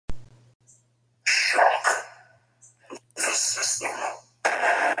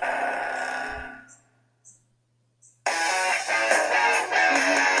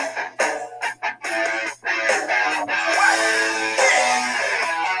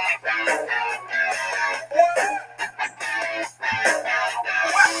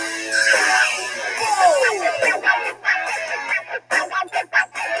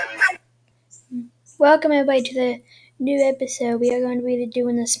Welcome everybody to the new episode. We are going to be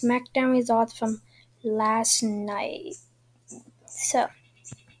doing the SmackDown results from last night. So,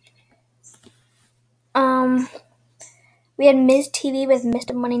 we had Miz TV with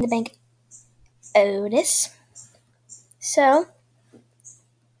Mr. Money in the Bank Otis. So,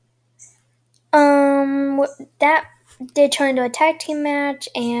 that did turn into a tag team match,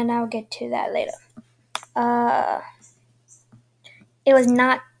 and I'll get to that later. It was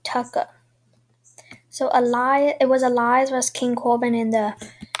not Tucker. So, it was Elias vs. King Corbin in the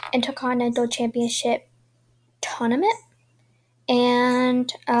Intercontinental Championship tournament.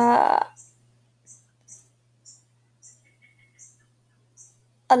 And,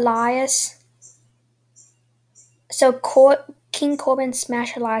 Elias. So King Corbin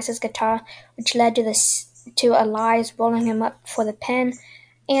smashed Elias's guitar, which led to Elias rolling him up for the pin,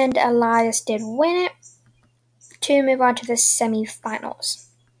 and Elias did win it to move on to the semifinals.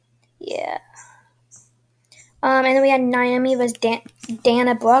 Yeah. And then we had Naomi vs.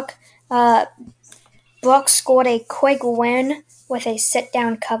 Dana Brooke. Brooke scored a quick win with a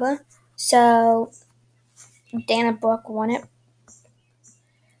sit-down cover, so Dana Brooke won it.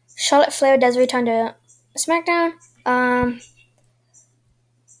 Charlotte Flair does return to SmackDown.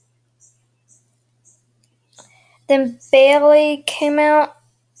 Then Bayley came out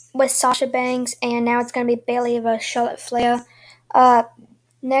with Sasha Banks, and now it's going to be Bayley vs. Charlotte Flair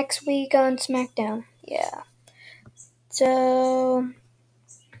next week on SmackDown. Yeah. So,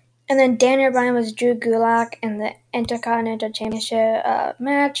 and then Daniel Bryan was Drew Gulak in the Intercontinental Championship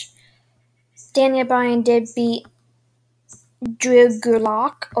match. Daniel Bryan did beat Drew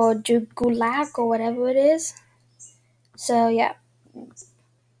Gulak or whatever it is. So, yeah.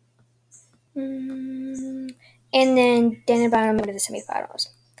 And then Daniel Bryan moved to the semifinals.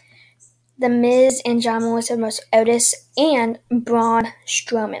 The Miz and John Morrison versus Otis and Braun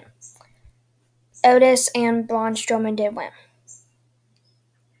Strowman. Otis and Braun Strowman did win.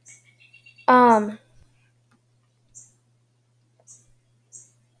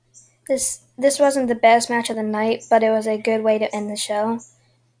 This wasn't the best match of the night, but it was a good way to end the show.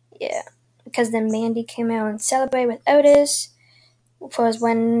 Yeah, because then Mandy came out and celebrated with Otis for his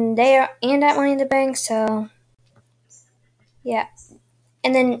win there and at Money in the Bank. So yeah,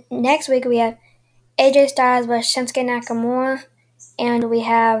 and then next week we have AJ Styles versus Shinsuke Nakamura, and we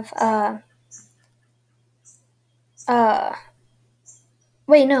have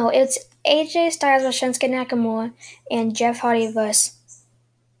it's AJ Styles versus Shinsuke Nakamura and Jeff Hardy versus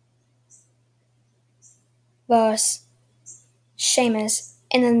Sheamus.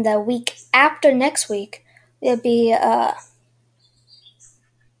 And then the week after next week, there'll be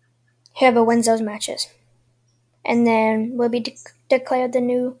whoever wins those matches. And then we'll be declared the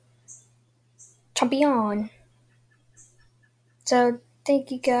new champion. So,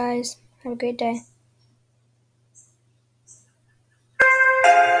 thank you guys. Have a great day.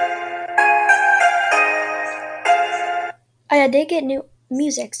 I did get new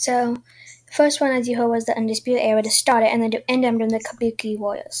music, so the first one, as you heard, was the Undisputed Era to start it, and then to end, I'm doing the Kabuki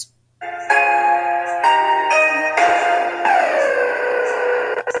Warriors.